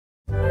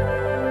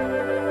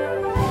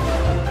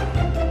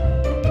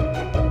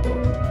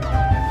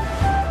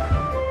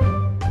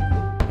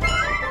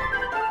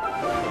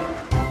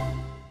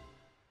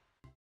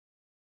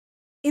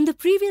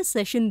previous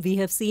session, we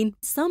have seen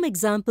some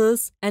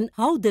examples and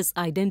how this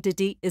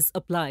identity is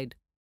applied.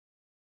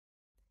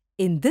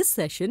 In this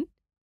session,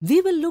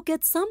 we will look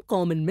at some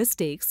common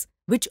mistakes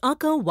which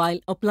occur while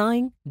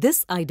applying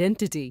this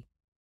identity.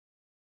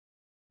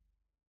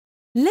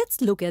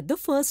 Let's look at the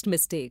first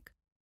mistake.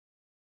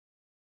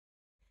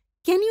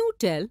 Can you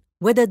tell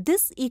whether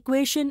this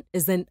equation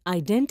is an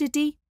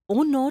identity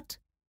or not?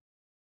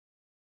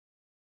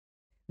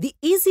 The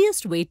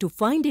easiest way to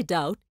find it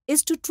out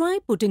is to try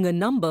putting a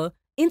number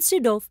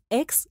instead of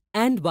x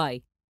and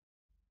y.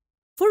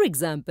 For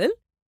example,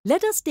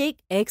 let us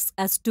take x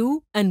as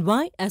 2 and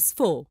y as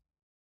 4.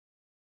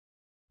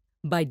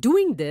 By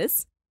doing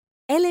this,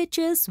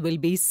 LHS will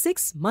be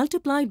 6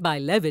 multiplied by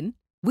 11,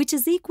 which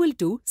is equal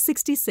to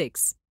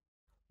 66,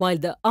 while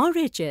the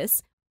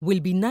RHS will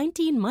be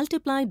 19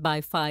 multiplied by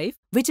 5,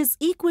 which is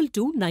equal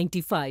to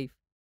 95.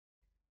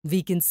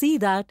 We can see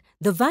that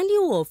the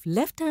value of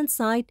left-hand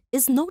side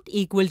is not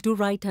equal to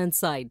right-hand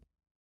side.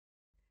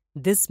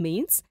 This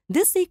means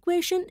this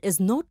equation is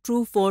not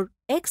true for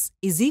x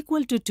is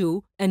equal to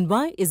 2 and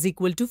y is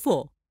equal to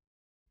 4.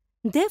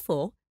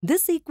 Therefore,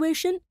 this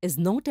equation is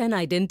not an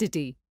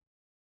identity.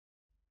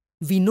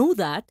 We know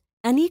that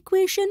an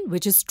equation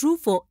which is true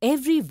for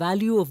every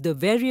value of the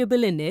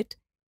variable in it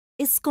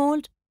is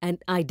called an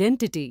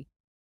identity.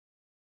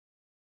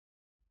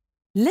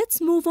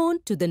 Let's move on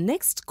to the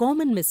next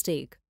common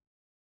mistake.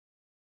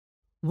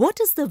 What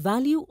is the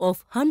value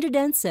of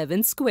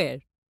 107 square?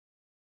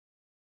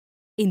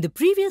 In the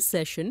previous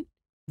session,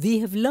 we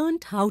have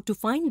learned how to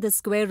find the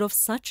square of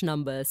such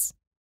numbers.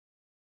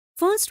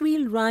 First,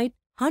 we'll write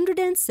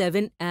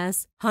 107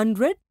 as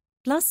 100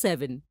 plus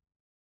 7.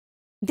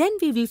 Then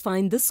we will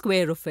find the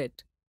square of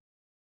it.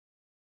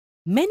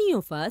 Many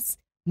of us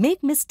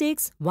make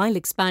mistakes while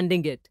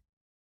expanding it.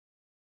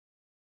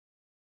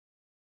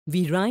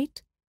 We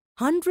write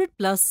 100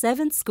 plus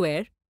 7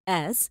 square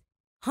as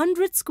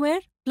 100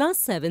 square plus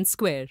 7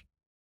 square.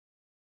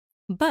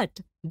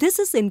 But this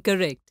is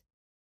incorrect.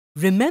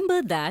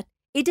 Remember that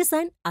it is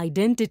an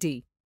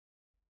identity.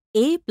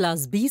 A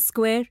plus b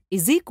square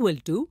is equal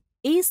to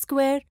a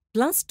square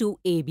plus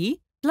 2ab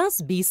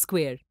plus b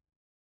square.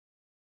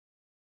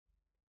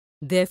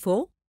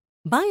 Therefore,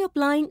 by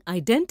applying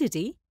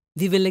identity,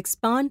 we will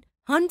expand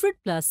 100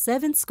 plus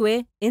 7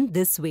 square in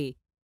this way.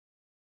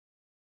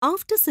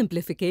 After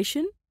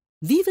simplification,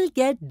 we will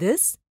get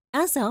this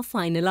as our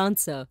final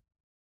answer.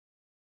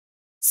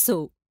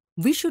 So,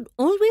 we should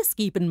always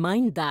keep in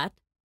mind that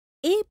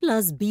a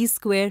plus b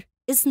square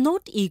is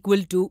not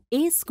equal to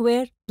a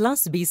square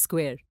plus b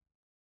square.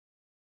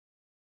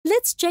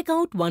 Let's check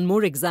out one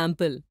more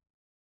example.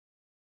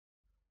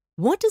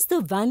 What is the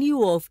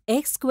value of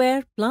x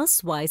square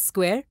plus y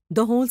square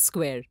the whole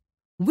square?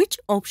 Which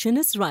option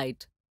is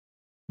right?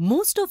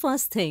 Most of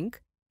us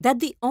think that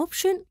the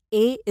option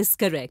A is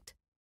correct.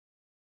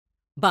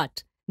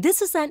 But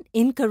this is an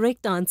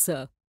incorrect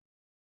answer.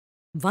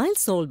 While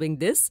solving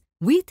this,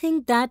 we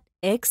think that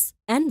x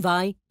and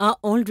y are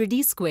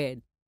already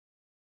squared.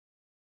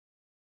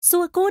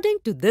 So according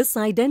to this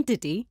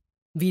identity,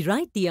 we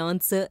write the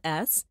answer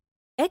as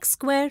x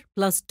square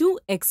plus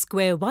 2x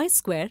square y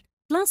square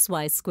plus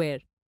y square.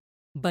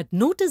 But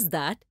notice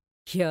that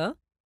here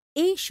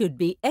a should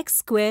be x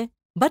square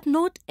but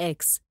not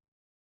x.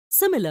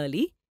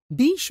 Similarly,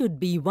 b should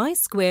be y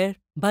square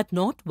but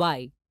not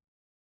y.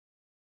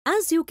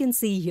 As you can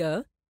see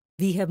here,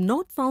 we have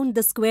not found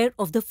the square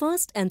of the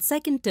first and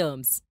second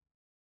terms.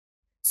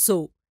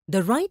 So,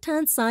 the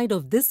right-hand side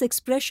of this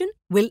expression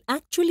will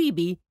actually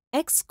be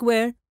x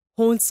square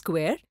whole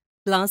square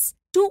plus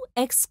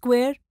 2x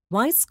square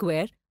y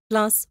square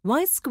plus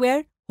y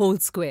square whole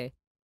square.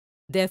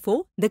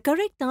 Therefore, the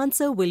correct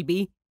answer will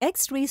be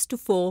x raised to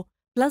 4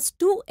 plus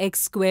 2x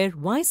square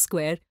y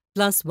square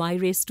plus y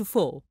raised to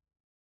 4.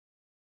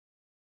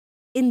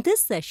 In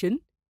this session,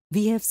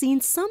 we have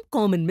seen some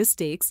common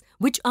mistakes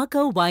which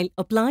occur while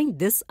applying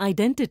this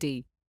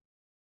identity.